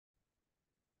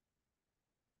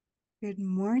Good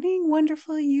morning,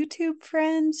 wonderful YouTube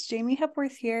friends. Jamie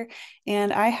Hepworth here,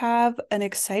 and I have an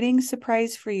exciting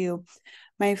surprise for you.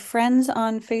 My friends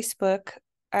on Facebook,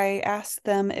 I asked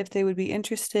them if they would be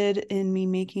interested in me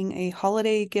making a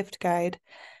holiday gift guide.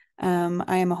 I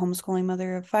am a homeschooling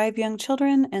mother of 5 young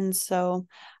children, and so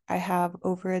I have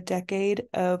over a decade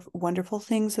of wonderful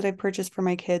things that I've purchased for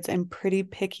my kids. I'm pretty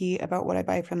picky about what I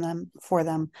buy from them for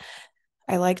them.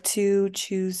 I like to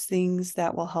choose things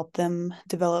that will help them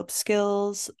develop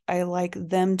skills. I like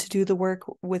them to do the work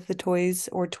with the toys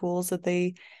or tools that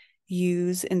they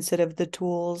use instead of the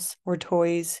tools or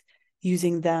toys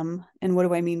using them. And what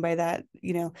do I mean by that?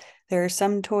 There are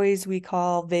some toys we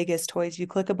call Vegas toys. You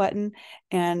click a button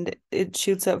and it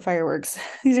shoots up fireworks.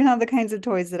 These are not the kinds of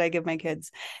toys that I give my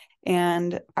kids.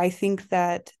 And I think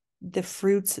that the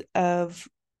fruits of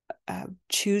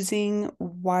choosing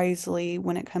wisely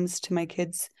when it comes to my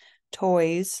kids'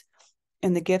 toys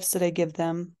and the gifts that I give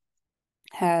them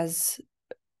has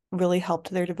really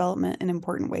helped their development in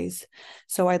important ways.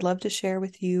 So I'd love to share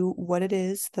with you what it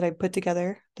is that I put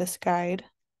together, this guide.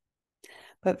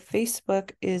 But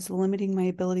Facebook is limiting my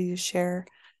ability to share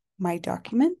my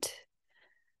document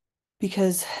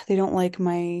because they don't like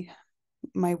my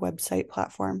website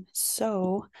platform.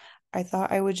 So I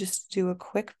thought I would just do a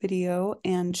quick video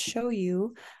and show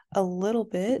you a little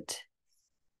bit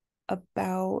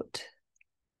about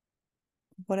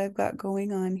what I've got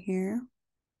going on here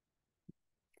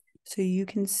so you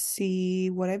can see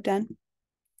what I've done.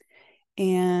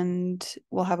 And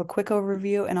we'll have a quick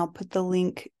overview, and I'll put the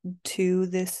link to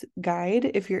this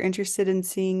guide if you're interested in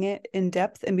seeing it in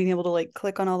depth and being able to like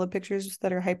click on all the pictures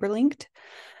that are hyperlinked.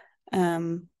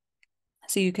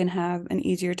 So you can have an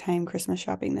easier time Christmas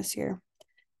shopping this year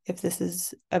if this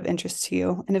is of interest to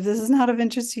you. And if this is not of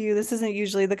interest to you, this isn't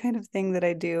usually the kind of thing that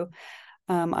I do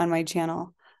on my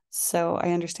channel. So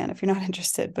I understand if you're not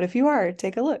interested, but if you are,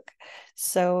 take a look.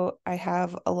 So I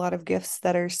have a lot of gifts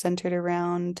that are centered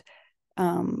around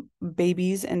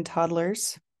babies and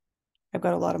toddlers. I've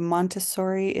got a lot of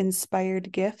Montessori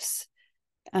inspired gifts.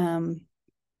 The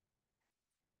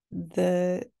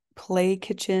play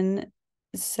kitchen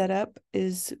setup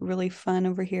is really fun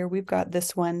over here. We've got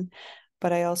this one,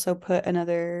 but I also put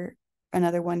another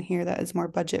one here that is more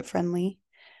budget friendly.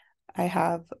 I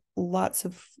have lots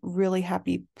of really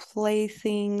happy play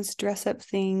things, dress up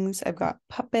things. I've got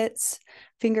puppets,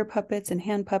 finger puppets and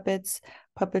hand puppets,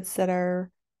 puppets that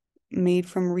are made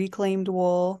from reclaimed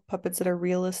wool, puppets that are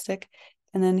realistic.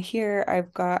 And then here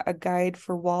I've got a guide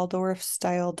for Waldorf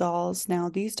style dolls. Now,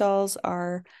 these dolls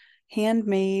are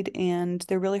handmade and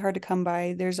they're really hard to come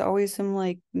by. There's always some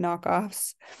like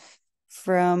knockoffs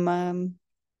from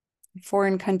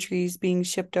foreign countries being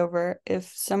shipped over. If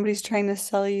somebody's trying to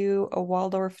sell you a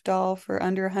Waldorf doll for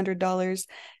under $100,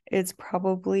 it's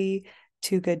probably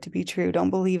too good to be true. Don't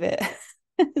believe it.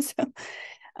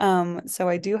 So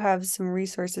I do have some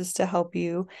resources to help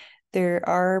you. There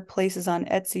are places on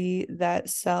Etsy that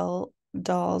sell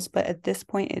dolls, but at this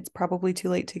point, it's probably too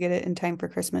late to get it in time for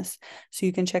Christmas. So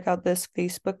you can check out this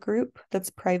Facebook group that's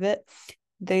private.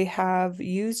 They have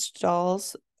used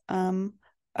dolls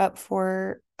up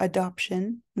for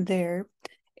adoption there.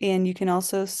 And you can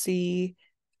also see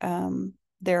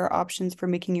there are options for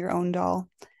making your own doll,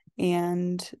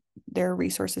 and there are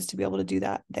resources to be able to do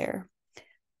that there.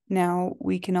 Now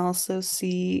we can also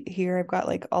see here, I've got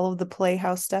like all of the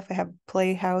Playhouse stuff. I have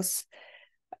Playhouse,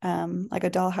 like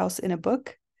a dollhouse in a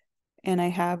book, and I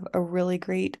have a really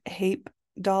great Hape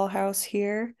dollhouse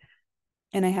here,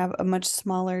 and I have a much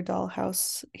smaller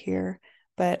dollhouse here,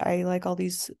 but I like all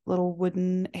these little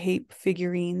wooden Hape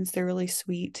figurines. They're really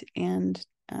sweet, and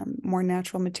more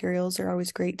natural materials are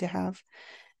always great to have.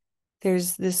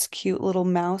 There's this cute little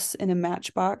mouse in a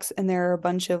matchbox, and there are a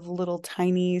bunch of little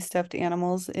tiny stuffed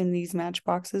animals in these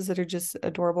matchboxes that are just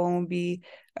adorable and would be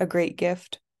a great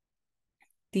gift.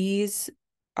 These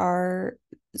are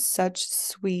such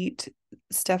sweet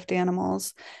stuffed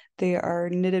animals. They are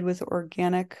knitted with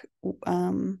organic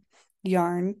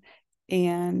yarn,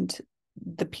 and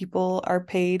the people are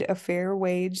paid a fair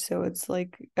wage, so it's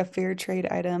like a fair trade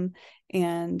item,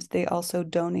 and they also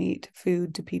donate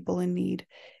food to people in need.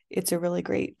 It's a really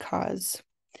great cause.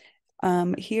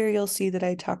 Here you'll see that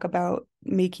I talk about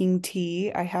making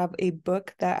tea. I have a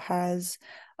book that has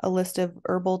a list of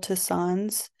herbal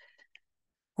tisanes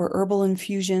or herbal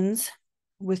infusions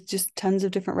with just tons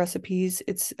of different recipes.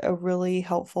 It's a really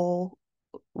helpful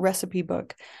recipe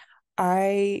book.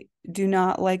 I do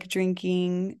not like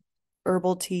drinking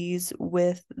herbal teas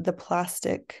with the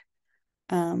plastic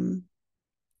grab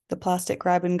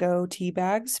and go tea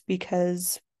bags,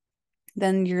 because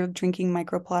then you're drinking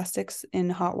microplastics in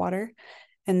hot water,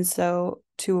 And so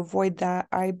to avoid that,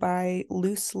 I buy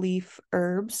loose leaf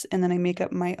herbs and then I make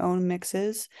up my own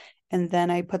mixes and then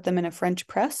I put them in a French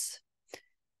press.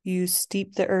 You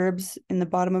steep the herbs in the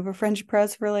bottom of a French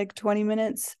press for like 20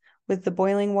 minutes with the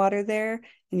boiling water there,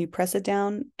 and you press it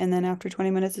down. And then after 20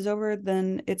 minutes is over,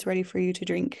 then it's ready for you to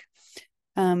drink.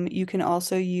 You can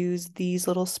also use these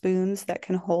little spoons that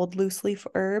can hold loose leaf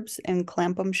herbs and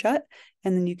clamp them shut.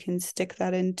 And then you can stick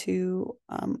that into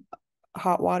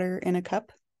hot water in a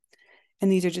cup.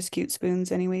 And these are just cute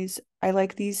spoons, anyways. I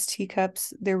like these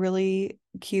teacups. They're really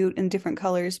cute in different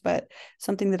colors, but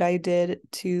something that I did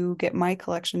to get my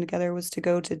collection together was to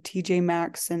go to TJ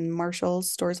Maxx and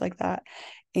Marshall's, stores like that.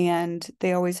 And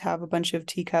they always have a bunch of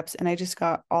teacups, and I just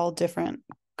got all different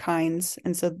kinds.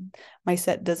 And so my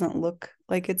set doesn't look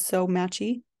like it's so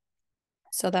matchy.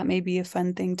 So that may be a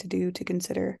fun thing to do to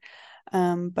consider.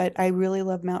 But I really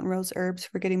love Mountain Rose herbs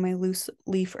for getting my loose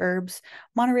leaf herbs.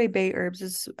 Monterey Bay herbs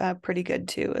is pretty good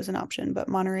too as an option, but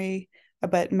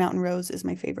Mountain Rose is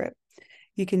my favorite.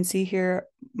 You can see here,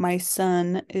 my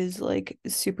son is like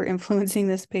super influencing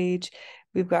this page.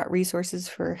 We've got resources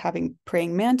for having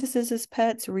praying mantises as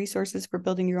pets, resources for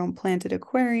building your own planted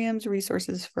aquariums,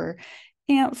 resources for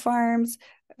ant farms,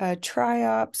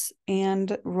 triops,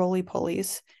 and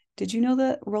roly-polies. Did you know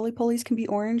that roly-polies can be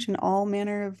orange and all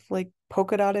manner of like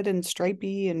polka dotted and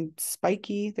stripy and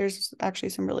spiky? There's actually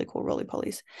some really cool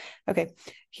roly-polies. Okay,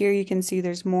 here you can see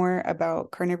there's more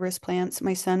about carnivorous plants.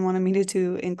 My son wanted me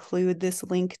to include this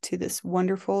link to this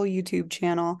wonderful YouTube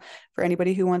channel for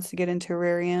anybody who wants to get into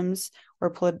terrariums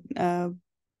or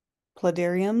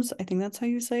pladariums. I think that's how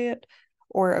you say it.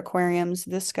 Or aquariums.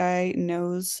 This guy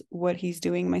knows what he's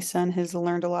doing. My son has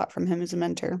learned a lot from him as a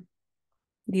mentor.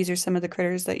 These are some of the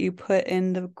critters that you put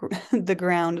in the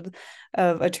ground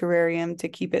of a terrarium to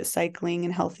keep it cycling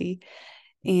and healthy.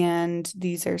 And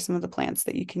these are some of the plants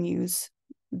that you can use.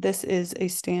 This is a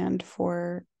stand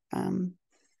for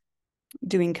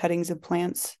doing cuttings of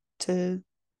plants to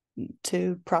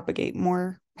propagate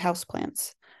more house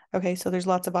plants. Okay, so there's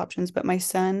lots of options, but my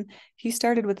son, he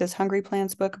started with this Hungry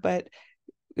Plants book, but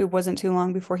it wasn't too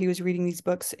long before he was reading these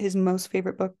books. His most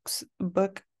favorite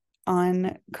book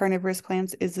on carnivorous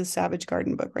plants is the Savage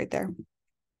Garden book right there.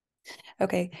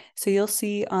 Okay, so you'll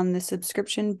see on the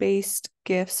subscription-based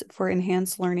gifts for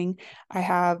enhanced learning, I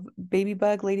have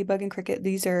Babybug, Ladybug, and Cricket.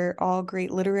 These are all great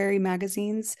literary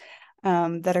magazines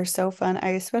that are so fun.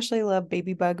 I especially love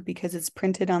Babybug because it's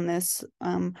printed on this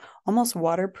almost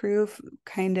waterproof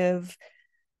kind of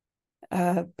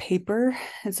paper.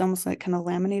 It's almost like kind of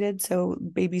laminated, so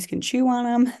babies can chew on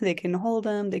them, they can hold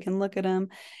them, they can look at them,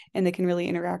 and they can really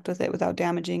interact with it without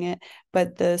damaging it.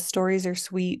 But the stories are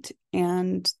sweet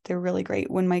and they're really great.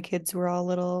 When my kids were all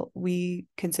little, we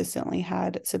consistently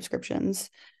had subscriptions.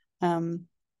 My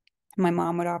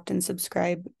mom would often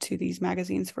subscribe to these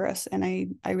magazines for us, and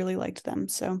I really liked them,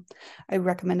 so I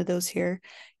recommended those here.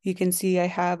 You can see I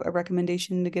have a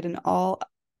recommendation to get an all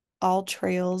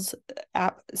Trails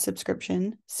app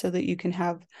subscription so that you can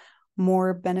have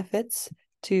more benefits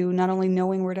to not only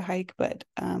knowing where to hike, but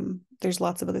there's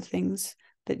lots of other things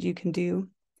that you can do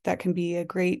that can be a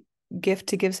great gift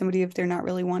to give somebody if they're not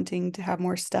really wanting to have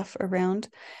more stuff around.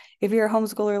 If you're a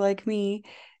homeschooler like me,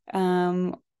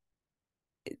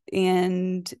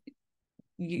 and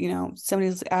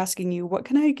somebody's asking you, what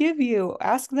can I give you?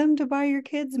 Ask them to buy your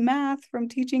kids math from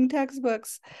teaching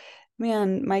textbooks.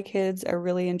 Man, my kids are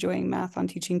really enjoying math on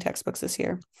teaching textbooks this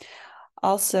year.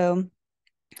 Also,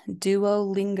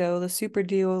 Duolingo, the Super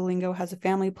Duolingo has a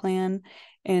family plan.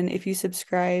 And if you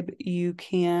subscribe, you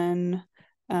can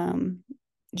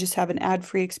just have an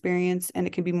ad-free experience and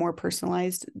it can be more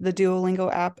personalized. The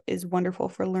Duolingo app is wonderful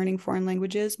for learning foreign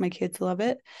languages. My kids love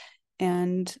it.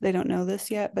 And they don't know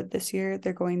this yet, but this year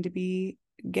they're going to be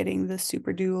getting the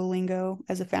Super Duolingo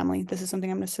as a family. This is something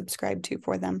I'm going to subscribe to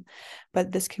for them.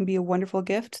 But this can be a wonderful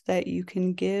gift that you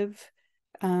can give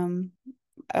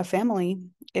a family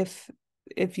if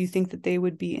you think that they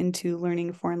would be into learning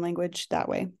a foreign language that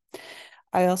way.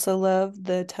 I also love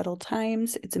the Tuttle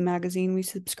Times. It's a magazine we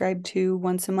subscribe to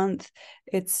once a month.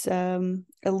 It's a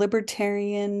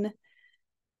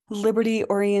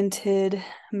liberty-oriented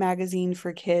magazine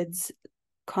for kids.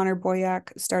 Connor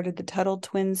Boyack started the Tuttle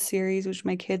Twins series, which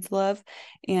my kids love.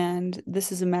 And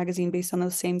this is a magazine based on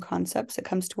those same concepts. It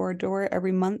comes to our door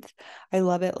every month. I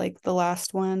love it. Like the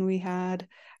last one we had,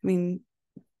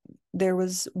 there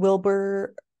was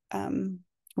William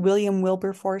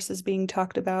Wilberforce is being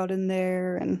talked about in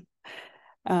there. And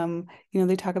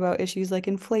they talk about issues like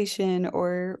inflation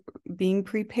or being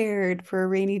prepared for a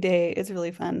rainy day. It's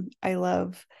really fun. I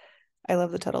love I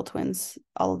love the Tuttle Twins,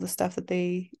 all of the stuff that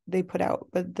they put out,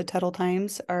 but the Tuttle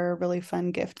Times are a really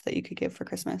fun gift that you could give for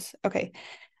Christmas. Okay,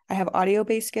 I have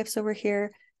audio-based gifts over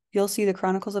here. You'll see the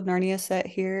Chronicles of Narnia set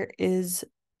here is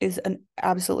an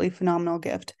absolutely phenomenal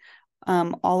gift.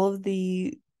 All of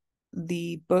the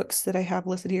books that I have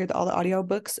listed here, all the audio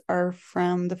books are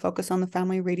from the Focus on the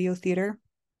Family Radio Theater.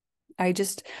 I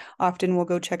just often will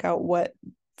go check out what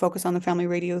Focus on the Family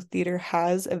Radio Theater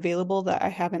has available that I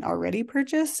haven't already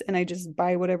purchased, and I just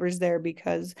buy whatever's there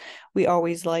because we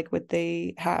always like what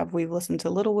they have. We've listened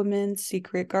to Little Women,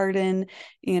 Secret Garden,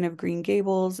 Anne of Green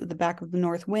Gables, The Back of the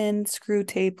North Wind, Screw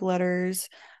Tape Letters.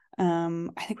 I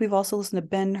think we've also listened to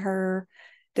Ben-Hur.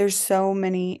 There's so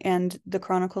many, and the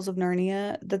Chronicles of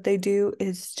Narnia that they do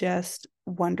is just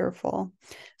wonderful.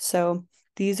 So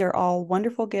these are all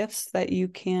wonderful gifts that you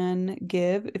can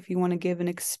give if you want to give an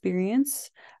experience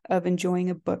of enjoying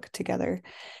a book together.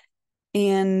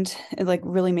 And it like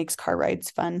really makes car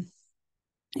rides fun.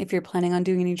 If you're planning on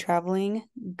doing any traveling,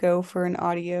 go for an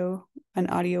audio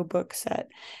book set.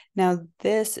 Now,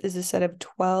 this is a set of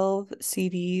 12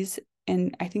 CDs,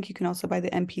 and I think you can also buy the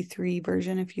MP3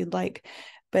 version if you'd like.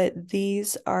 But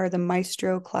these are the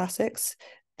Maestro classics.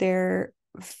 They're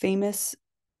famous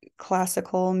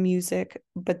classical music,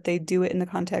 but they do it in the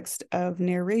context of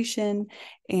narration,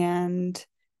 and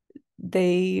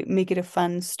they make it a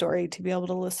fun story to be able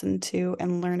to listen to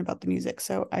and learn about the music.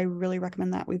 So I really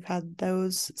recommend that. We've had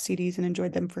those CDs and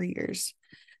enjoyed them for years.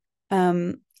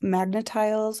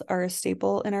 Magnetiles are a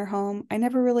staple in our home. I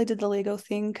never really did the Lego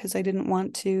thing because I didn't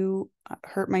want to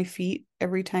hurt my feet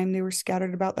every time they were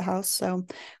scattered about the house. So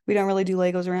we don't really do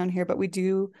Legos around here, but we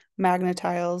do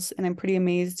Magnetiles, and I'm pretty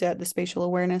amazed at the spatial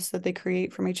awareness that they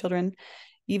create for my children.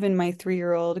 Even my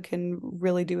 3-year-old can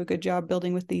really do a good job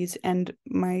building with these, and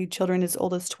my children as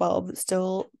old as 12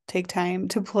 still take time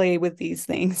to play with these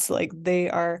things. Like, they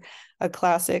are a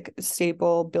classic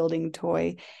staple building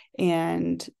toy,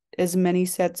 and as many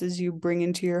sets as you bring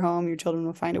into your home, your children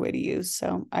will find a way to use.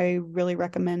 So I really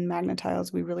recommend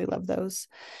Magnetiles. We really love those.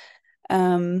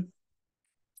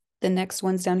 The next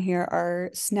ones down here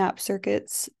are snap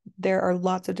circuits. There are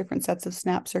lots of different sets of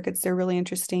snap circuits. They're really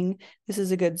interesting. This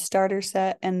is a good starter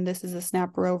set, and this is a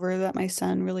snap rover that my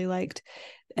son really liked.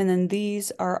 And then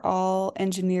these are all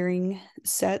engineering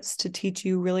sets to teach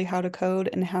you really how to code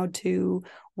and how to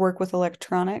work with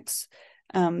electronics.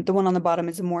 The one on the bottom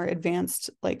is a more advanced,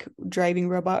 like, driving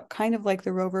robot, kind of like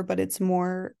the rover, but it's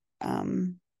more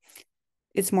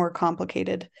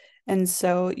complicated. And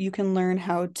so you can learn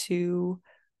how to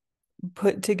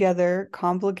put together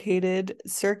complicated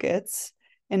circuits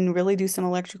and really do some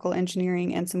electrical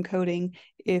engineering and some coding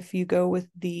if you go with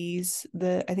these.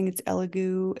 I think it's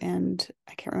Elegoo, and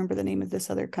I can't remember the name of this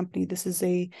other company. This is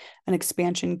an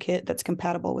expansion kit that's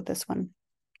compatible with this one.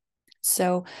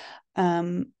 So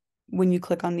when you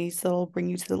click on these, they'll bring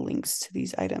you to the links to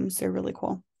these items. They're really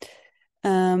cool.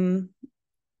 My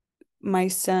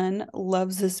son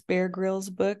loves this Bear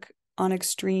Grylls book on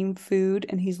extreme food,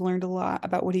 and he's learned a lot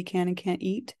about what he can and can't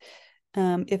eat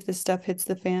if this stuff hits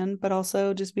the fan, but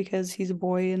also just because he's a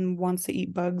boy and wants to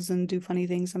eat bugs and do funny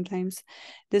things sometimes.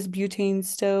 This butane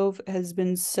stove has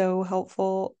been so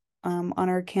helpful on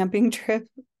our camping trip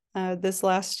this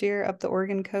last year up the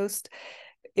Oregon coast.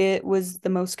 It was the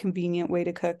most convenient way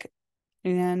to cook,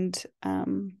 and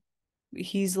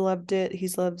he's loved it.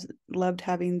 He's loved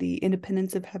having the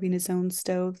independence of having his own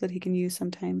stove that he can use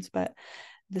sometimes, but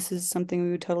this is something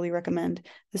we would totally recommend.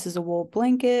 This is a wool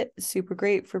blanket, super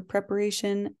great for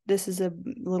preparation. This is a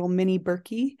little mini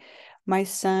Berkey. My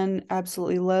son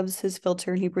absolutely loves his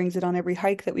filter, and he brings it on every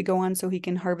hike that we go on so he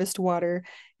can harvest water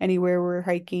anywhere we're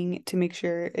hiking to make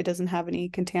sure it doesn't have any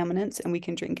contaminants and we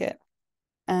can drink it.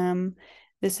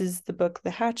 This is the book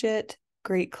The Hatchet,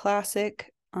 great classic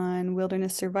on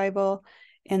wilderness survival.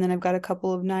 And then I've got a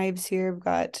couple of knives here. I've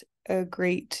got a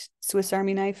great Swiss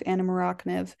Army knife and a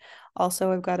Moroccan.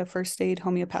 Also, I've got a first aid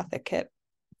homeopathic kit.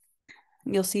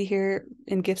 You'll see here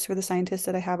in Gifts for the Scientists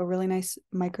that I have a really nice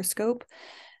microscope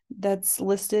that's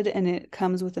listed, and it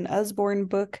comes with an Usborne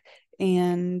book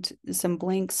and some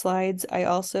blank slides. I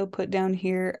also put down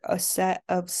here a set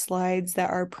of slides that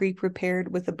are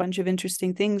pre-prepared with a bunch of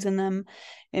interesting things in them.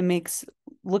 It makes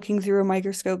looking through a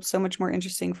microscope so much more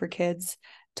interesting for kids.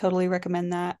 Totally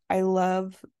recommend that. I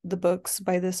love the books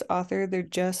by this author. They're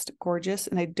just gorgeous,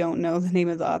 and I don't know the name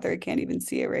of the author. I can't even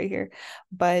see it right here.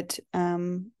 But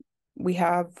we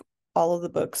have all of the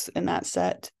books in that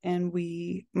set, and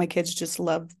my kids just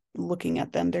love looking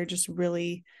at them. They're just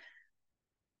really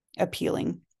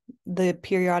appealing. The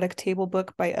periodic table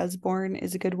book by Usborne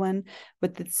is a good one,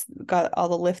 but it's got all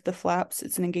the lift the flaps.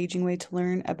 It's an engaging way to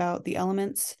learn about the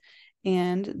elements.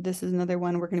 And this is another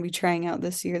one we're going to be trying out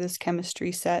this year, this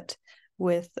chemistry set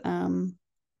with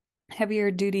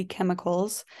heavier duty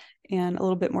chemicals and a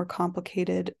little bit more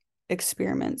complicated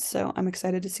experiments. So I'm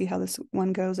excited to see how this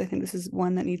one goes. I think this is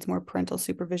one that needs more parental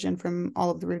supervision from all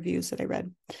of the reviews that I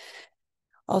read.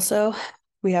 Also,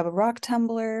 we have a rock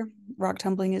tumbler. Rock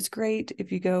tumbling is great.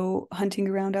 If you go hunting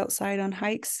around outside on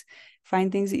hikes,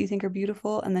 find things that you think are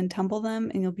beautiful and then tumble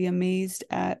them, and you'll be amazed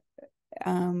at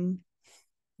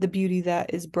the beauty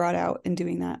that is brought out in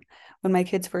doing that. When my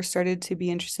kids first started to be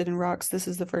interested in rocks, this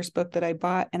is the first book that I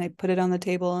bought, and I put it on the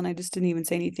table and I just didn't even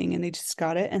say anything, and they just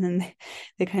got it, and then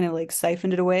they kind of like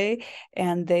siphoned it away,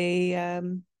 and they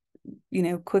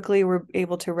quickly were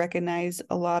able to recognize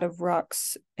a lot of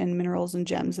rocks and minerals and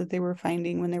gems that they were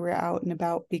finding when they were out and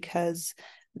about, because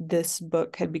this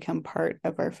book had become part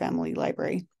of our family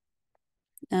library.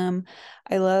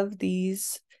 I love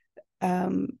these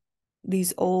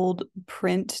old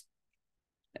print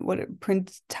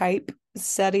type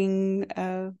setting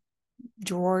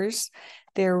drawers.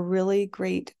 They're really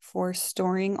great for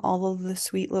storing all of the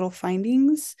sweet little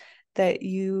findings that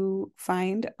you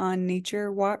find on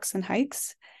nature walks and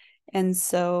hikes. And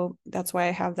so that's why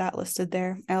I have that listed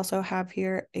there. I also have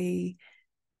here a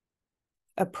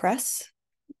press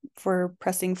for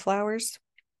pressing flowers.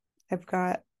 I've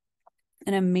got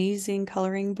an amazing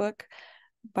coloring book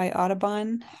by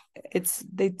Audubon.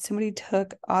 Somebody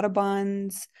took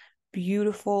Audubon's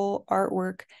beautiful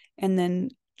artwork and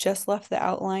then just left the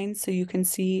outline so you can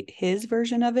see his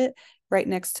version of it right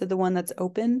next to the one that's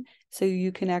open, so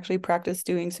you can actually practice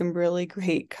doing some really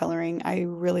great coloring. I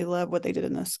really love what they did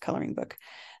in this coloring book.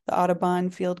 The Audubon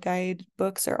field guide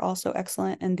books are also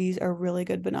excellent, and these are really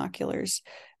good binoculars.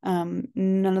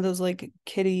 None of those like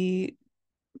kitty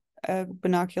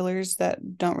binoculars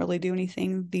that don't really do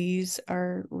anything. These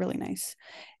are really nice.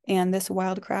 And this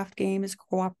Wildcraft game is a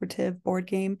cooperative board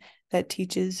game that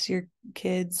teaches your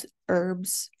kids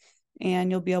herbs,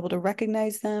 and you'll be able to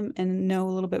recognize them and know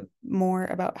a little bit more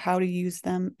about how to use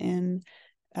them in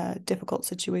difficult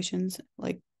situations,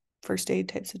 like first aid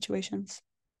type situations.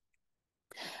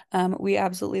 We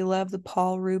absolutely love the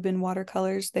Paul Rubin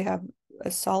watercolors. They have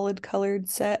a solid colored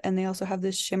set, and they also have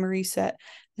this shimmery set.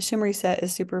 The shimmery set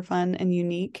is super fun and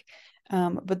unique,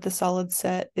 but the solid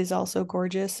set is also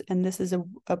gorgeous. And this is a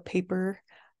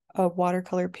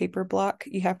watercolor paper block.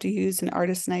 You have to use an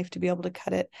artist's knife to be able to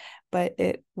cut it, but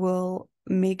it will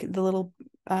make the little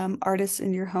artists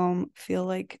in your home feel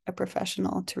like a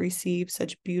professional to receive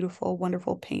such beautiful,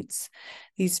 wonderful paints.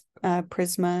 These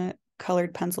Prisma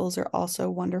colored pencils are also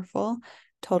wonderful.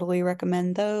 Totally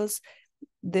recommend those.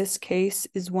 This case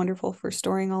is wonderful for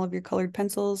storing all of your colored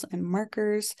pencils and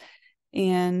markers,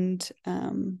 and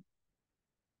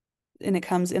it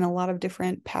comes in a lot of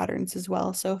different patterns as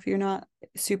well. So if you're not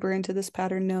super into this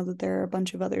pattern, know that there are a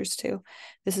bunch of others too.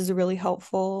 This is a really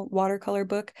helpful watercolor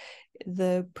book.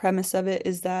 The premise of it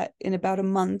is that in about a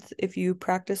month, if you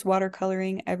practice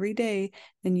watercoloring every day,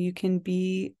 then you can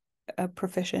be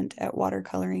proficient at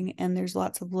watercoloring, and there's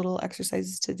lots of little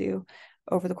exercises to do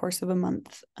over the course of a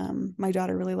month. My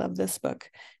daughter really loved this book.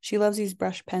 She loves these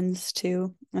brush pens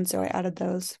too, and so I added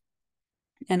those.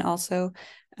 And also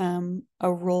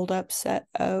a rolled up set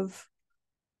of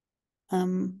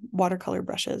watercolor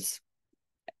brushes.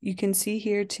 You can see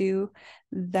here too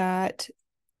that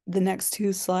the next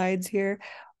two slides here,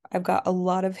 I've got a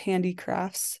lot of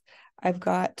handicrafts. I've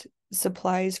got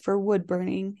supplies for wood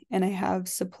burning, and I have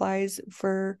supplies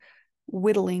for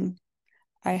whittling.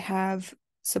 I have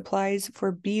supplies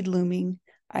for bead looming.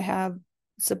 I have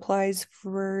supplies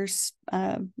for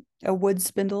a wood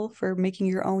spindle for making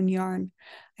your own yarn.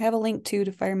 I have a link too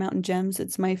to Fire Mountain Gems.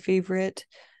 It's my favorite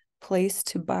place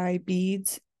to buy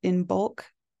beads in bulk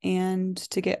and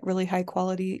to get really high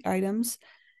quality items.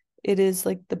 It is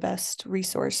like the best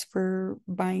resource for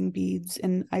buying beads,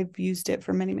 and I've used it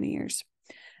for many, many years.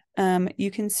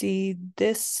 You can see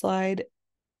this slide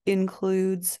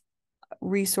includes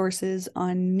resources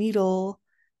on needle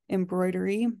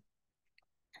embroidery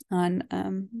on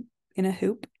in a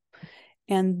hoop.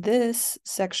 And this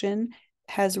section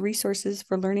has resources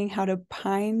for learning how to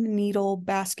pine needle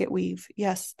basket weave.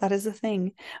 Yes, that is a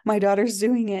thing. My daughter's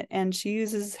doing it, and she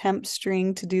uses hemp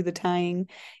string to do the tying,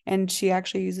 and she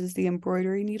actually uses the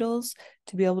embroidery needles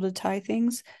to be able to tie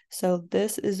things. So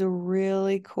this is a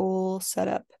really cool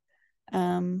setup.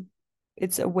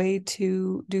 It's a way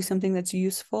to do something that's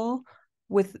useful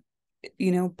with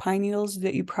pine needles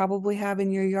that you probably have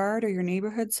in your yard or your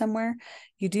neighborhood somewhere.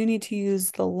 You do need to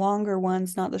use the longer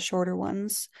ones, not the shorter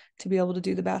ones, to be able to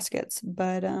do the baskets,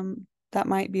 but that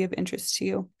might be of interest to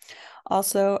you.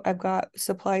 Also, I've got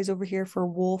supplies over here for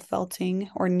wool felting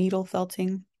or needle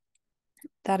felting.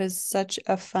 That is such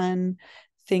a fun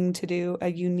thing to do,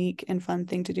 a unique and fun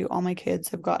thing to do. All my kids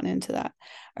have gotten into that.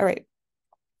 All right,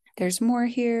 there's more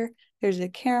here. There's a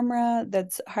camera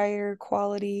that's higher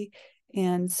quality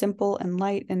and simple and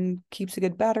light and keeps a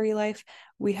good battery life.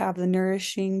 We have the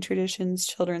Nourishing Traditions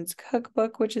Children's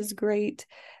Cookbook, which is great.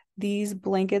 These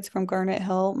blankets from Garnet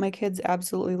Hill, my kids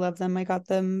absolutely love them. I got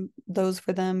those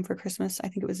for them for Christmas. I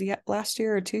think it was last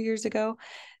year or 2 years ago.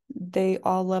 They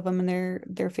all love them and they're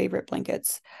their favorite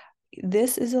blankets.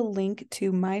 This is a link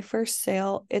to My First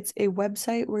Sale. It's a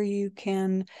website where you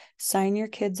can sign your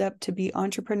kids up to be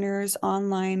entrepreneurs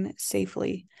online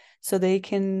safely so they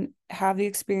can have the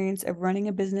experience of running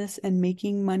a business and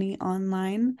making money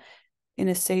online in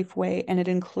a safe way. And it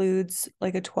includes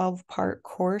like a 12-part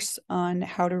course on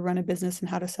how to run a business and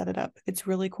how to set it up. It's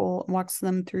really cool. It walks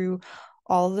them through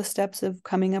all the steps of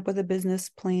coming up with a business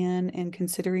plan and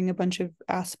considering a bunch of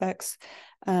aspects.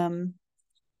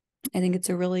 I think it's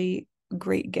a really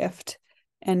great gift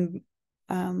and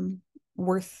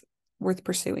worth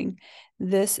pursuing.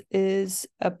 This is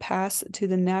a pass to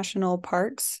the national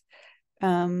parks.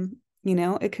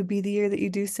 It could be the year that you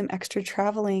do some extra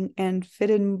traveling and fit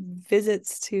in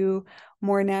visits to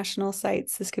more national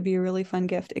sites. This could be a really fun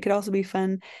gift. It could also be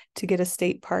fun to get a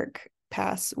state park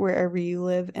pass wherever you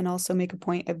live and also make a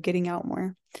point of getting out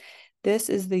more. This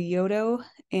is the Yodo,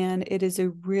 and it is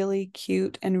a really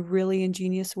cute and really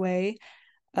ingenious way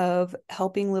of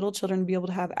helping little children be able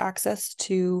to have access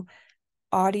to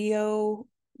audio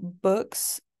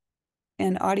books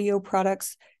and audio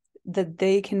products that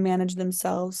they can manage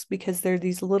themselves, because they're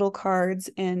these little cards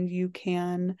and you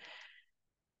can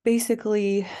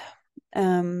basically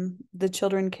the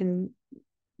children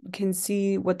can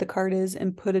see what the card is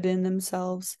and put it in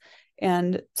themselves,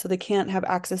 and so they can't have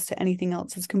access to anything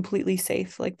else. It's completely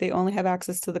safe. Like, they only have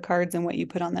access to the cards and what you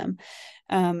put on them.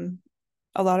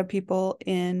 A lot of people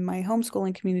in my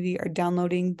homeschooling community are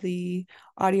downloading the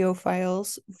audio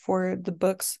files for the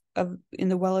books in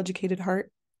the Well-Educated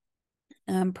Heart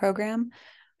program.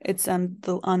 It's on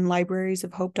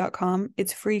librariesofhope.com.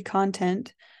 It's free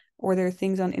content, or there are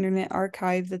things on Internet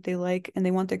Archive that they like, and they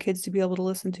want their kids to be able to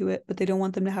listen to it, but they don't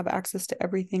want them to have access to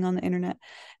everything on the internet.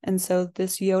 And so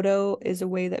this Yodo is a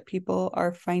way that people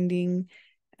are finding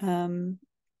an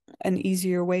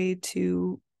easier way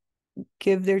to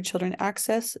give their children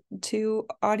access to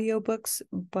audiobooks,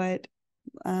 but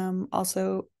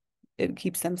also it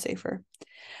keeps them safer.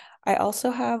 I also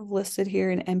have listed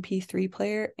here an MP3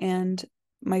 player, and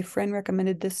my friend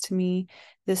recommended this to me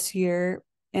this year,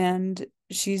 and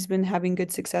she's been having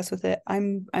good success with it.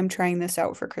 I'm trying this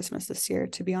out for Christmas this year,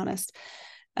 to be honest.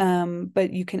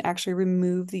 But you can actually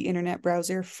remove the internet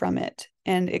browser from it,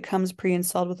 and it comes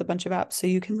pre-installed with a bunch of apps. So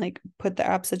you can like put the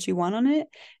apps that you want on it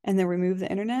and then remove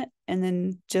the internet and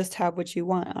then just have what you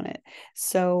want on it.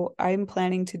 So I'm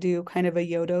planning to do kind of a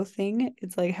Yodo thing.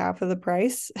 It's like half of the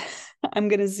price. I'm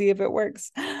going to see if it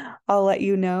works. I'll let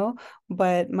you know.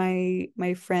 But my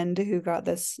friend who got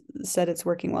this said it's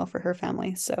working well for her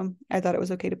family. So I thought it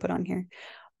was okay to put on here.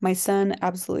 My son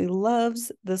absolutely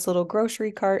loves this little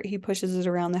grocery cart. He pushes it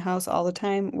around the house all the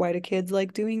time. Why do kids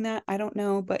like doing that? I don't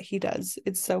know, but he does.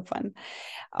 It's so fun.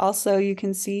 Also, you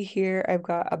can see here, I've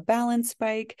got a balance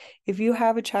bike. If you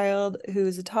have a child who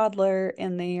is a toddler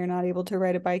and they are not able to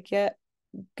ride a bike yet,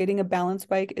 getting a balance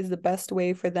bike is the best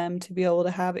way for them to be able to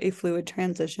have a fluid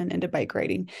transition into bike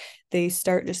riding. They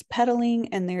start just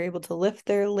pedaling and they're able to lift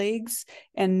their legs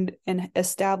and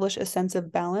establish a sense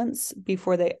of balance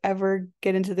before they ever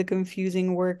get into the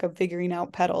confusing work of figuring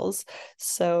out pedals.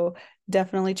 So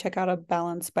definitely check out a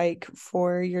balance bike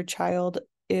for your child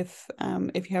if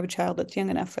you have a child that's young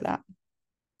enough for that.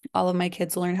 All of my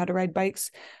kids learn how to ride bikes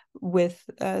with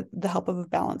the help of a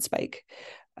balance bike.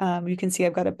 You can see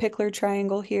I've got a pickler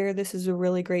triangle here. This is a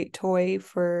really great toy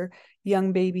for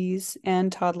young babies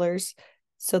and toddlers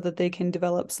so that they can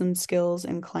develop some skills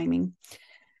in climbing.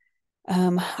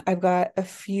 I've got a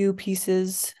few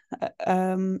pieces.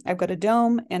 I've got a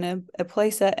dome and a play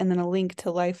set, and then a link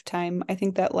to Lifetime. I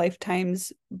think that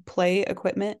Lifetime's play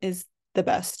equipment is the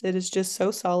best. It is just so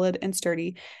solid and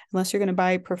sturdy. Unless you're going to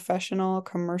buy professional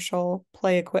commercial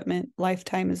play equipment,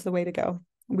 Lifetime is the way to go.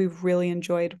 We've really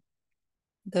enjoyed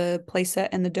the play set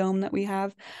and the dome that we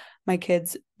have. My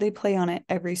kids, they play on it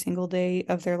every single day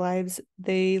of their lives.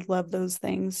 They love those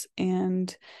things,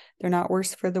 and they're not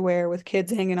worse for the wear with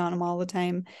kids hanging on them all the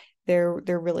time. They're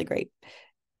really great.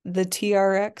 The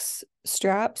TRX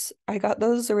straps, I got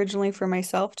those originally for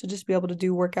myself to just be able to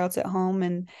do workouts at home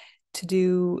and to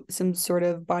do some sort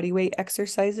of body weight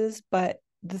exercises. But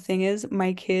the thing is,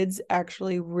 my kids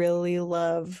actually really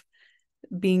love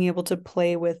being able to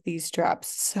play with these straps.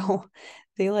 So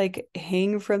they like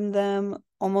hang from them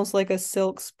almost like a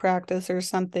silks practice or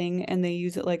something, and they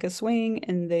use it like a swing,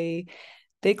 and they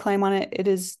climb on it. It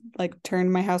is like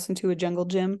turned my house into a jungle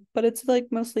gym, but it's like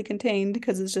mostly contained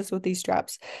because it's just with these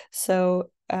straps.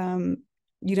 So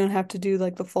you don't have to do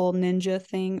like the full ninja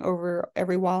thing over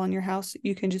every wall in your house.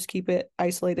 You can just keep it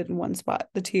isolated in one spot.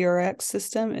 The TRX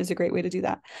system is a great way to do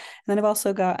that. And then I've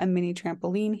also got a mini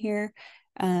trampoline here.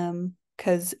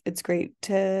 Because it's great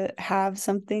to have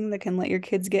something that can let your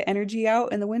kids get energy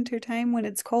out in the winter time when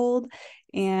it's cold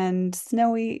and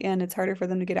snowy and it's harder for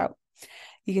them to get out.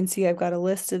 You can see I've got a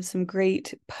list of some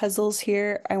great puzzles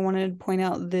here. I want to point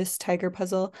out this tiger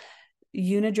puzzle,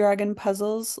 Unidragon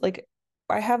puzzles. Like,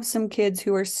 I have some kids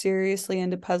who are seriously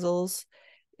into puzzles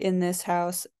in this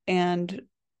house, and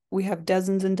we have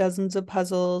dozens and dozens of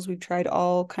puzzles. We've tried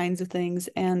all kinds of things,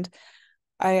 and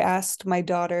I asked my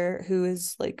daughter, who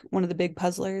is like one of the big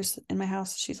puzzlers in my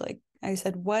house, I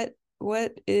said, what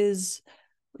is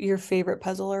your favorite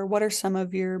puzzle, or what are some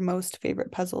of your most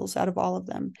favorite puzzles out of all of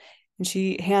them? And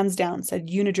she hands down said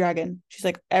Unidragon. She's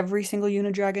like, every single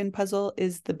Unidragon puzzle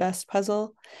is the best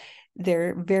puzzle.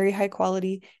 They're very high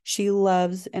quality. She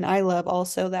loves, and I love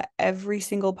also, that every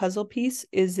single puzzle piece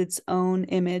is its own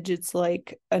image. It's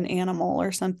like an animal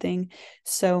or something.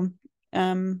 So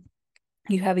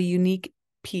you have a unique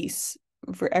piece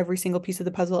for every single piece of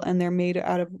the puzzle, and they're made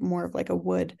out of more of like a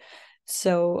wood.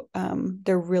 So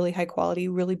they're really high quality,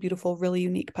 really beautiful, really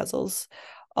unique puzzles.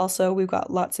 Also, we've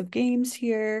got lots of games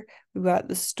here. We've got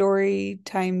the story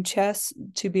time chess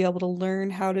to be able to learn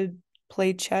how to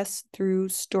play chess through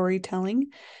storytelling.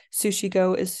 Sushi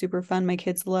Go is super fun. My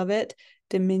kids love it.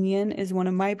 Dominion is one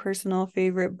of my personal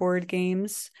favorite board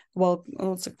games. Well,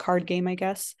 it's a card game, I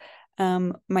guess.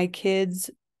 My kids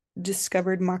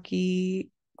discovered Maki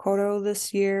Koro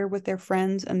this year with their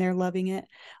friends, and they're loving it.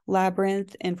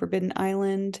 Labyrinth and Forbidden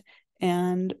Island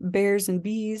and Bears and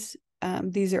Bees.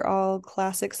 These are all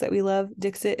classics that we love.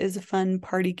 Dixit is a fun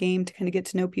party game to kind of get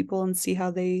to know people and see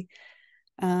how they,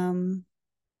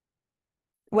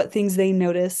 what things they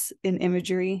notice in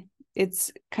imagery.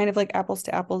 It's kind of like apples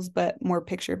to apples, but more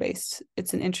picture based.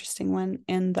 It's an interesting one,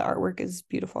 and the artwork is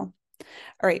beautiful. All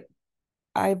right.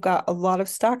 I've got a lot of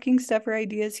stocking stuffer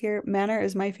ideas here. Manor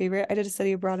is my favorite. I did a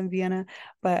study abroad in Vienna,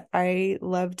 but I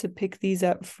love to pick these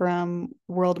up from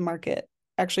World Market.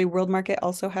 Actually, World Market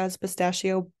also has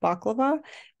pistachio baklava,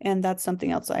 and that's something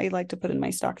else I like to put in my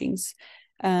stockings.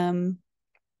 But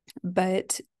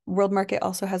World Market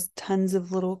also has tons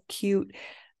of little cute,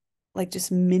 like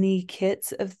just mini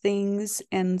kits of things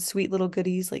and sweet little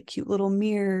goodies, like cute little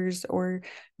mirrors or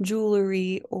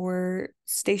jewelry or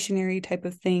stationery type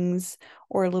of things,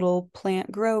 or little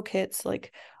plant grow kits.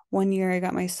 Like one year I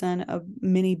got my son a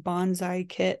mini bonsai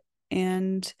kit,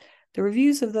 and the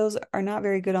reviews of those are not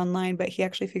very good online, but he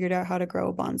actually figured out how to grow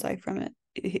a bonsai from it.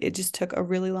 It just took a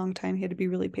really long time. He had to be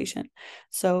really patient.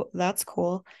 So that's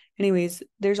cool. Anyways,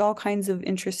 there's all kinds of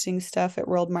interesting stuff at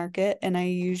World Market, and I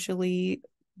usually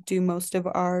do most of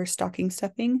our stocking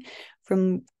stuffing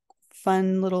from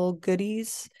fun little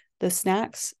goodies, the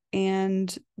snacks,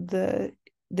 and the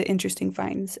interesting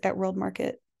finds at World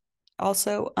Market.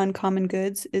 Also, Uncommon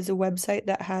Goods is a website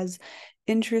that has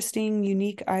interesting,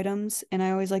 unique items, and I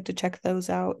always like to check those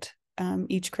out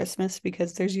each Christmas,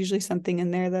 because there's usually something in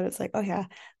there that it's like, oh yeah,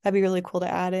 that'd be really cool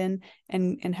to add in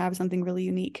and have something really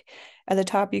unique. At the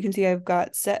top, you can see I've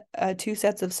got two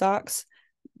sets of socks.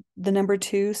 The number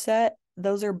 2 set,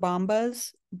 those are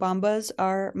Bombas. Bombas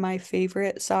are my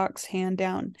favorite socks, hand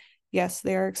down. Yes,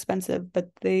 they are expensive, but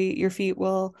your feet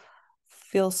will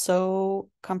feel so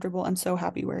comfortable and so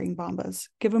happy wearing Bombas.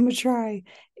 Give them a try.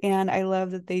 And I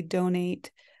love that they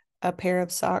donate a pair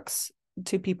of socks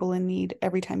to people in need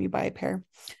every time you buy a pair.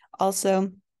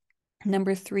 Also,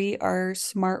 number 3 are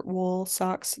Smart Wool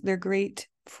socks. They're great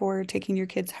for taking your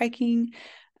kids hiking.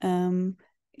 And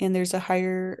there's a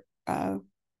higher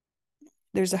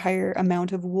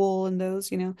amount of wool in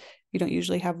those. You don't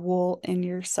usually have wool in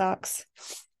your socks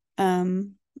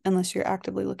unless you're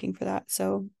actively looking for that.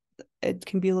 So it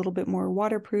can be a little bit more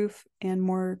waterproof and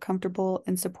more comfortable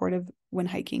and supportive when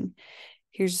hiking.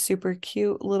 Here's a super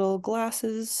cute little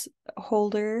glasses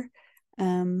holder.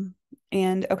 And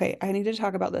okay, I need to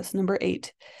talk about this. Number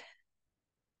 8.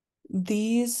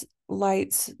 These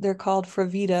lights, they're called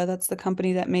Fravita. That's the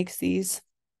company that makes these.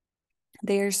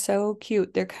 They are so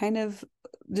cute. They're kind of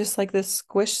just like this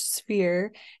squished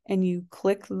sphere, and you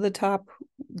click the top,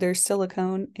 they're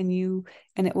silicone, and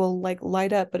it will like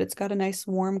light up, but it's got a nice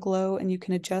warm glow, and you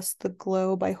can adjust the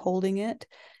glow by holding it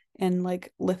and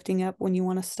like lifting up when you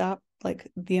want to stop, like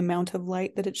the amount of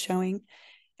light that it's showing.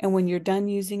 And when you're done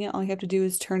using it, all you have to do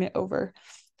is turn it over.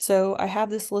 So I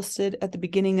have this listed at the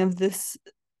beginning of this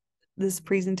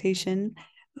presentation.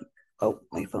 Oh,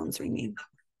 my phone's ringing.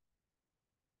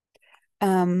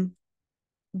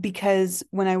 Because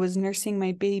when I was nursing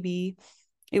my baby,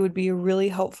 it would be a really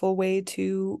helpful way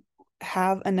to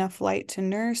have enough light to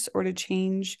nurse or to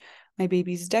change my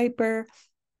baby's diaper,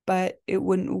 but it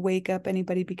wouldn't wake up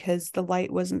anybody because the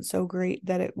light wasn't so great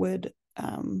that it would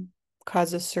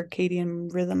cause a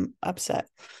circadian rhythm upset.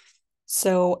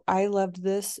 So I loved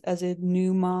this as a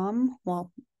new mom,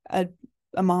 well, a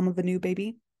mom of a new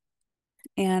baby.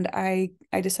 And I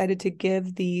decided to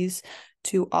give these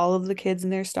to all of the kids in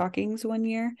their stockings one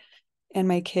year, and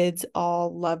my kids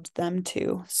all loved them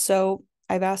too. So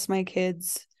I've asked my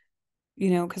kids,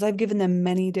 because I've given them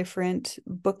many different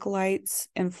book lights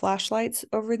and flashlights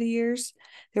over the years.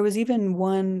 There was even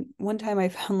one time I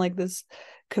found like this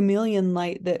chameleon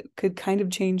light that could kind of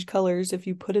change colors. If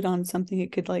you put it on something,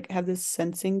 it could like have this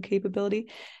sensing capability.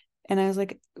 And I was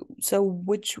like, so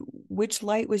which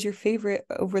light was your favorite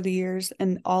over the years?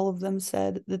 And all of them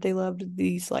said that they loved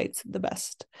these lights the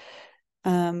best.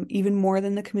 Even more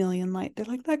than the chameleon light. They're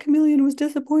like, that chameleon was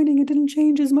disappointing. It didn't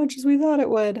change as much as we thought it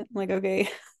would. I'm like, okay.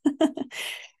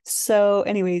 So,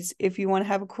 anyways, if you want to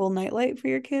have a cool nightlight for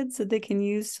your kids that they can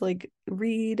use to like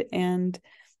read and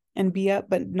be up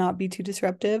but not be too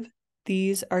disruptive,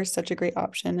 these are such a great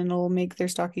option and it'll make their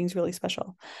stockings really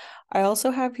special. I also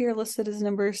have here listed as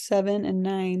number 7 and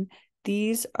 9.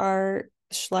 These are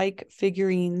Schleich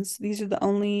figurines. These are the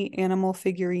only animal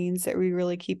figurines that we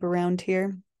really keep around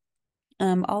here.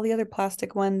 All the other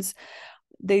plastic ones,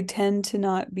 they tend to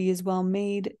not be as well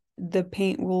made. The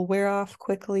paint will wear off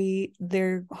quickly.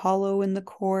 They're hollow in the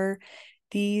core.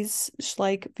 These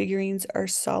Schleich figurines are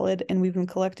solid, and we've been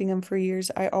collecting them for years.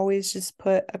 I always just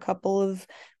put a couple of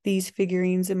these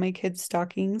figurines in my kids'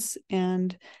 stockings,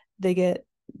 and they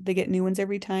get new ones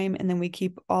every time. And then we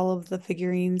keep all of the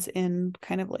figurines in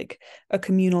kind of like a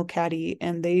communal caddy,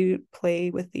 and they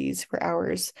play with these for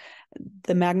hours.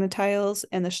 The Magnetiles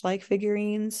and the Schleich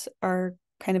figurines are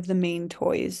kind of the main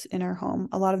toys in our home.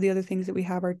 A lot of the other things that we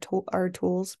have are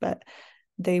tools, but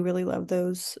they really love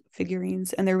those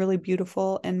figurines, and they're really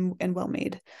beautiful and well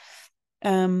made.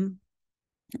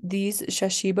 These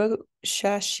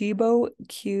Shashibo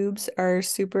cubes are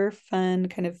super fun,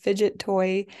 kind of fidget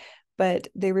toy, but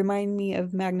they remind me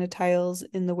of Magnetiles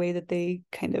in the way that they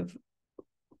kind of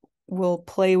will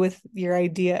play with your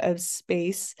idea of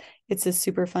space. It's a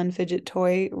super fun fidget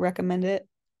toy. Recommend it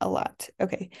a lot.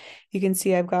 Okay, you can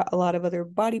see I've got a lot of other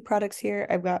body products here.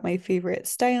 I've got my favorite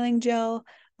styling gel.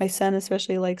 My son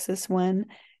especially likes this one.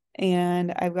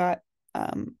 And I've got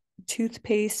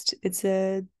toothpaste. It's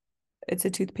a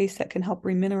toothpaste that can help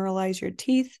remineralize your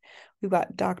teeth. We've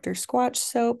got Dr. Squatch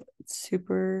soap. It's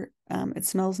super, it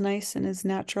smells nice and is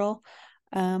natural.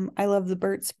 I love the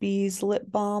Burt's Bees lip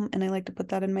balm, and I like to put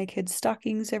that in my kids'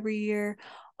 stockings every year.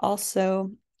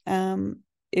 Also,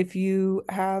 if you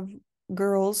have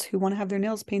girls who want to have their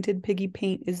nails painted, Piggy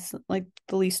Paint is like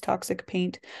the least toxic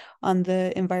paint on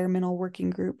the Environmental Working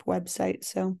Group website.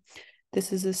 So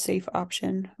this is a safe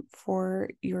option for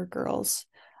your girls.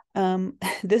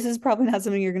 This is probably not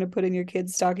something you're going to put in your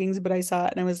kids' stockings, but I saw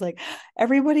it and I was like,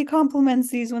 everybody compliments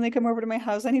these when they come over to my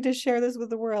house. I need to share this with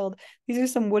the world. These are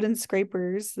some wooden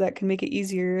scrapers that can make it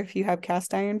easier if you have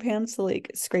cast iron pans to like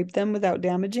scrape them without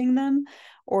damaging them,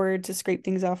 or to scrape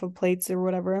things off of plates or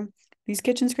whatever. These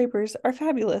kitchen scrapers are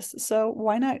fabulous. So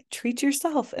why not treat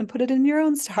yourself and put it in your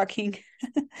own stocking?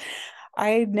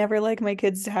 I never like my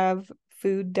kids to have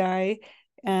food dye,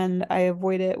 and I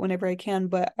avoid it whenever I can,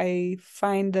 but I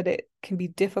find that it can be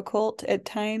difficult at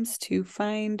times to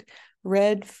find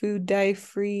red food dye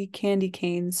free candy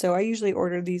canes. So I usually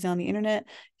order these on the internet.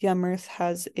 Yum Earth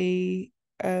has a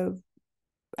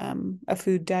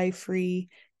food dye free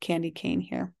candy cane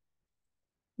here.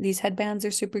 These headbands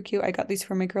are super cute. I got these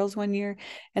for my girls one year,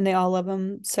 and they all love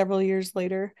them several years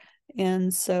later.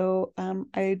 And so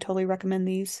I totally recommend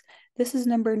these. This is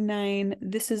number 9.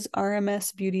 This is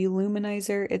RMS Beauty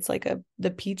Luminizer. It's like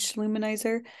the peach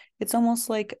luminizer. It's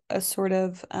almost like a sort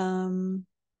of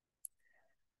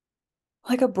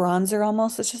like a bronzer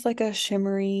almost. It's just like a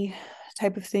shimmery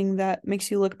type of thing that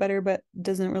makes you look better but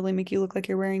doesn't really make you look like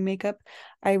you're wearing makeup.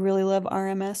 I really love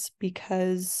RMS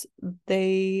because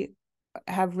they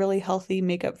have really healthy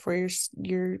makeup for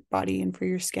your body and for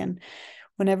your skin.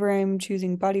 Whenever I'm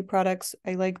choosing body products,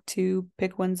 I like to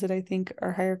pick ones that I think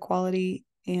are higher quality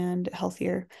and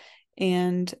healthier.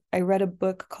 And I read a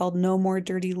book called No More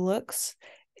Dirty Looks,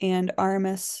 and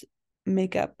RMS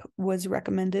makeup was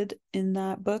recommended in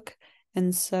that book.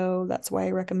 And so that's why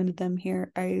I recommended them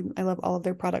here. I love all of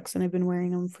their products, and I've been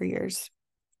wearing them for years.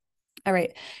 All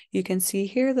right, you can see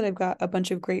here that I've got a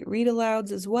bunch of great read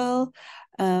alouds as well.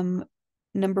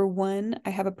 Number one, I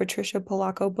have a Patricia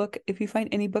Polacco book. If you find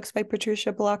any books by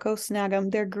Patricia Polacco, snag them.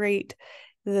 They're great.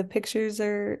 The pictures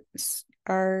are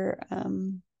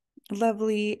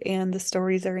lovely and the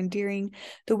stories are endearing.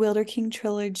 The Wilder King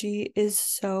trilogy is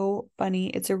so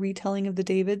funny. It's a retelling of the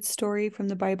David story from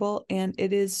the Bible, and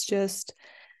it is just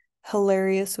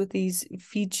hilarious with these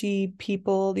Fiji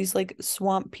people, these like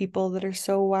swamp people that are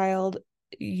so wild.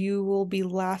 You will be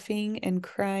laughing and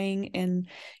crying, and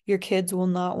your kids will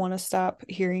not want to stop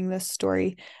hearing this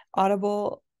story.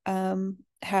 Audible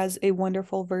has a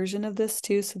wonderful version of this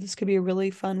too, so this could be a really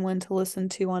fun one to listen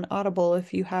to on Audible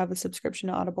if you have a subscription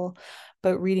to Audible,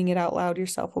 but reading it out loud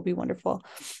yourself will be wonderful.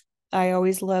 I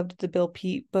always loved the Bill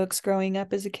Pete books growing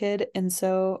up as a kid, and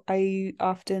so I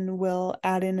often will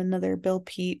add in another Bill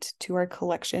Pete to our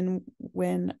collection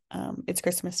when it's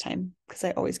Christmas time, because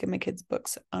I always give my kids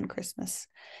books on Christmas.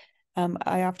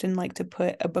 I often like to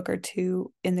put a book or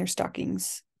two in their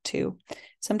stockings too.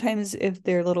 Sometimes if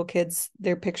they're little kids,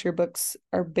 their picture books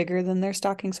are bigger than their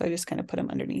stocking, so I just kind of put them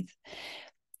underneath.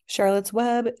 Charlotte's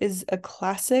Web is a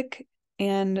classic,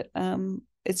 and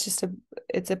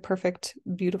it's a perfect,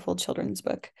 beautiful children's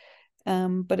book.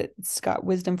 But it's got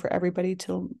wisdom for everybody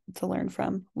to learn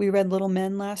from. We read Little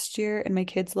Men last year, and my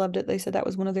kids loved it. They said that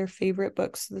was one of their favorite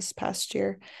books this past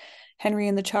year. Henry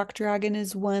and the Chalk Dragon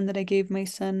is one that I gave my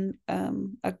son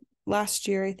last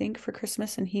year, I think, for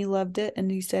Christmas, and he loved it. And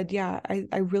he said, yeah,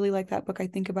 I really like that book. I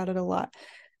think about it a lot.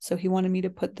 So he wanted me to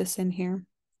put this in here.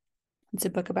 It's a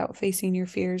book about facing your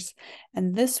fears.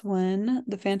 And this one,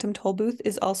 The Phantom Tollbooth,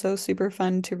 is also super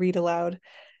fun to read aloud.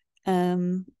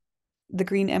 The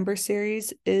Green Ember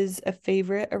series is a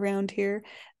favorite around here.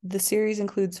 The series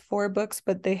includes 4 books,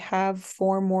 but they have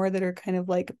 4 more that are kind of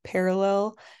like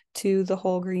parallel to the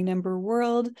whole Green Ember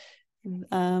world.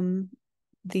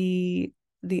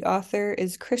 The author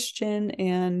is Christian,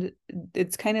 and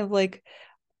it's kind of like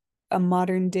a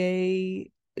modern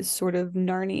day sort of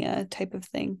Narnia type of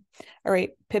thing. All right,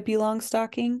 Pippi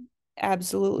Longstocking,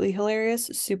 absolutely hilarious,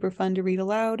 super fun to read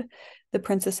aloud. The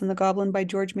Princess and the Goblin by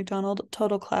George MacDonald,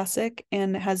 total classic,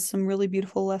 and has some really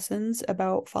beautiful lessons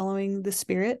about following the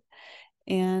spirit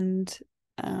and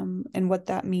what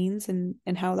that means and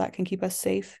how that can keep us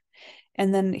safe.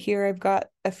 And then here I've got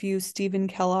a few Stephen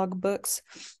Kellogg books.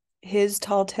 His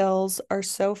tall tales are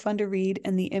so fun to read,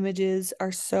 and the images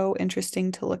are so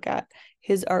interesting to look at.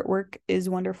 His artwork is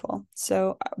wonderful.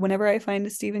 So whenever I find a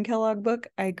Stephen Kellogg book,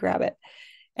 I grab it.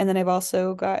 And then I've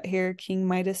also got here King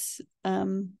Midas,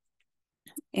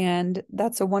 and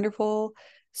that's a wonderful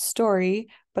story.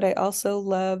 But I also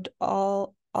loved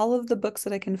all of the books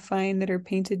that I can find that are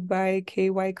painted by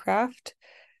K.Y. Craft.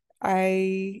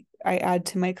 I add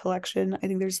to my collection. I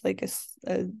think there's like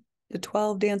a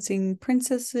 12 Dancing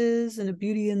Princesses and a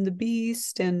Beauty and the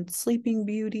Beast and Sleeping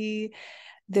Beauty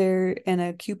there, and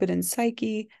a Cupid and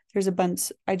Psyche. There's a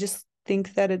bunch. I just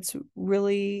think that it's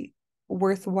really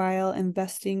worthwhile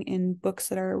investing in books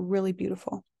that are really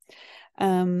beautiful.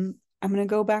 I'm going to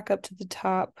go back up to the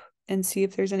top and see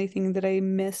if there's anything that I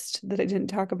missed that I didn't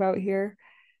talk about here.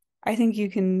 I think you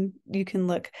can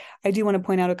look. I do want to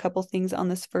point out a couple things on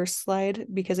this first slide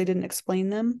because I didn't explain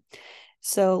them.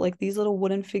 So like these little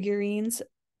wooden figurines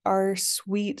are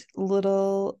sweet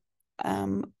little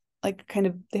like kind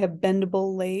of, they have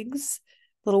bendable legs,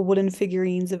 little wooden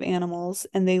figurines of animals,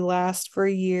 and they last for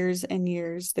years and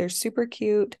years. They're super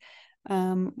cute,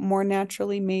 more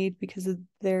naturally made because of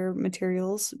their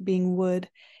materials being wood.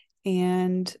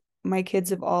 And my kids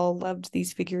have all loved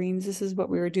these figurines. This is what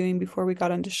we were doing before we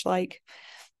got onto Schleich.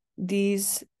 The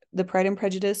Pride and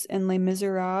Prejudice and Les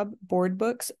Miserables board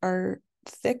books are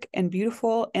thick and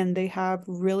beautiful, and they have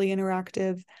really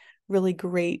interactive, really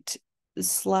great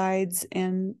slides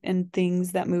and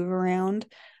things that move around.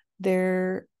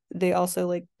 They also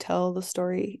like tell the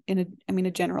story in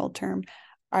a general term.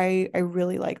 I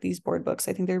really like these board books.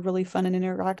 I think they're really fun and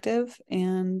interactive,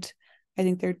 and I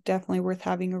think they're definitely worth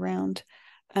having around.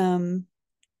 I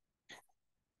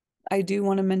do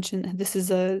want to mention this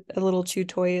is a little chew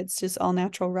toy. It's just all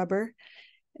natural rubber.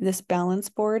 This balance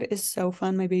board is so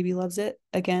fun. My baby loves it.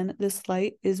 Again, this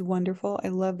light is wonderful. I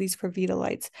love these Pravita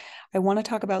lights. I want to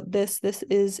talk about this. This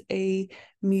is a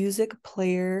music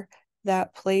player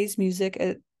that plays music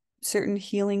at certain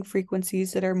healing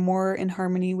frequencies that are more in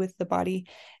harmony with the body.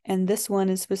 And this one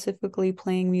is specifically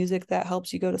playing music that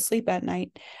helps you go to sleep at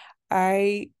night.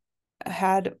 I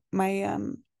had my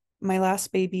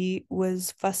last baby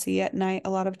was fussy at night a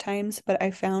lot of times, but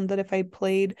I found that if I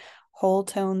played whole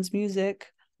tones music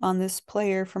on this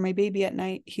player for my baby at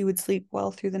night, he would sleep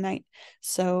well through the night.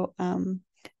 So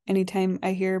anytime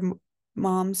I hear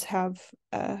moms have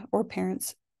or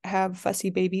parents have fussy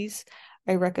babies,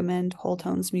 I recommend Whole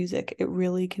Tones music. It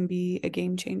really can be a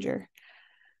game changer.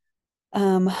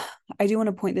 Um, I do want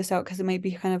to point this out because it might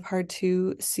be kind of hard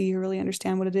to see or really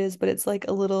understand what it is, but it's like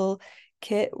a little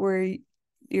kit where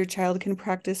your child can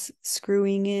practice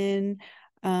screwing in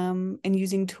and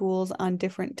using tools on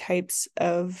different types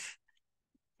of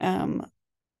um,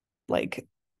 like,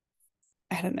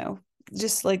 I don't know,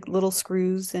 just like little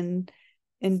screws and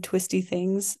twisty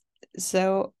things.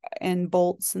 So, and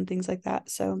bolts and things like that.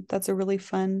 So that's a really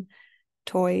fun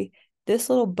toy. This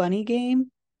little bunny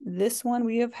game, this one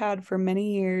we have had for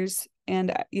many years.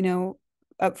 And,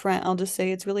 up front, I'll just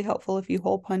say it's really helpful if you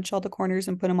hole punch all the corners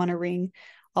and put them on a ring,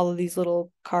 all of these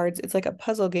little cards. It's like a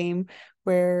puzzle game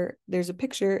where there's a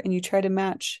picture and you try to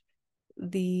match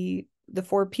the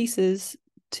four pieces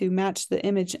to match the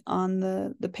image on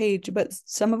the page, but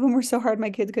some of them were so hard my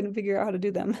kids couldn't figure out how to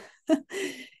do them.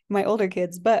 My older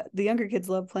kids, but the younger kids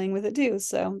love playing with it too,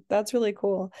 so that's really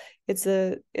cool. It's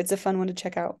a fun one to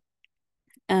check out.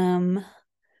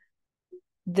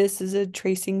 This is a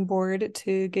tracing board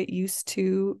to get used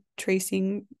to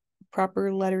tracing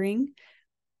proper lettering.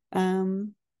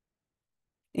 And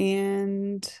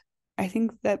I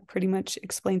think that pretty much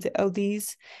explains it. Oh,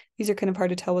 these are kind of hard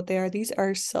to tell what they are. These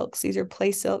are silks. These are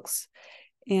play silks,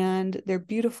 and they're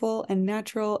beautiful and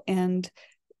natural, and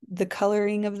the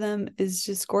coloring of them is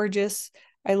just gorgeous.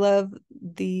 I love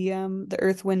the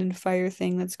earth, wind, and fire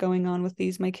thing that's going on with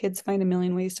these. My kids find a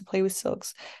million ways to play with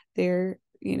silks. They're,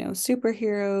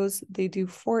 superheroes. They do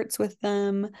forts with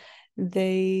them.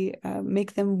 They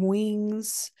make them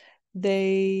wings.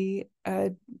 They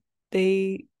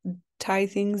tie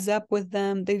things up with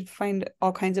them. They find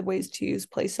all kinds of ways to use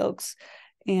play silks,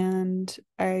 and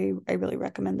I really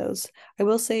recommend those. I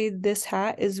will say this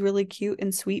hat is really cute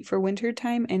and sweet for winter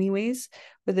time anyways,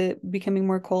 with it becoming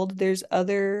more cold. There's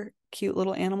other cute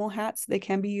little animal hats. They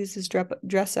can be used as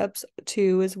dress ups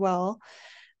too as well.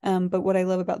 But what I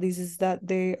love about these is that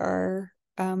they are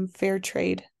fair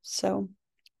trade. So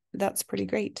that's pretty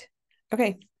great.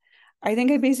 Okay, I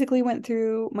think I basically went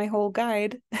through my whole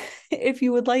guide. If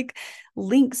you would like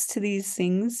links to these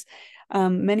things,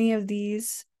 many of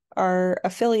these are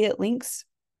affiliate links.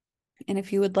 And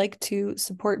if you would like to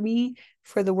support me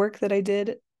for the work that I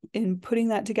did in putting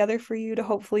that together for you to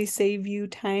hopefully save you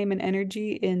time and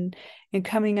energy in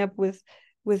coming up with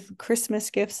Christmas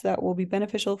gifts that will be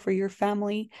beneficial for your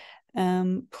family,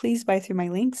 please buy through my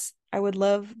links. I would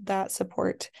love that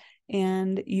support.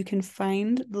 And you can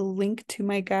find the link to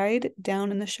my guide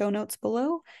down in the show notes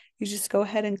below. You just go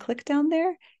ahead and click down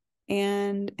there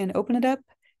and open it up,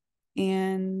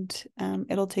 and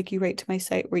it'll take you right to my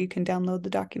site where you can download the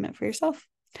document for yourself.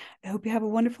 I hope you have a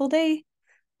wonderful day.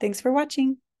 Thanks for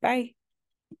watching. Bye.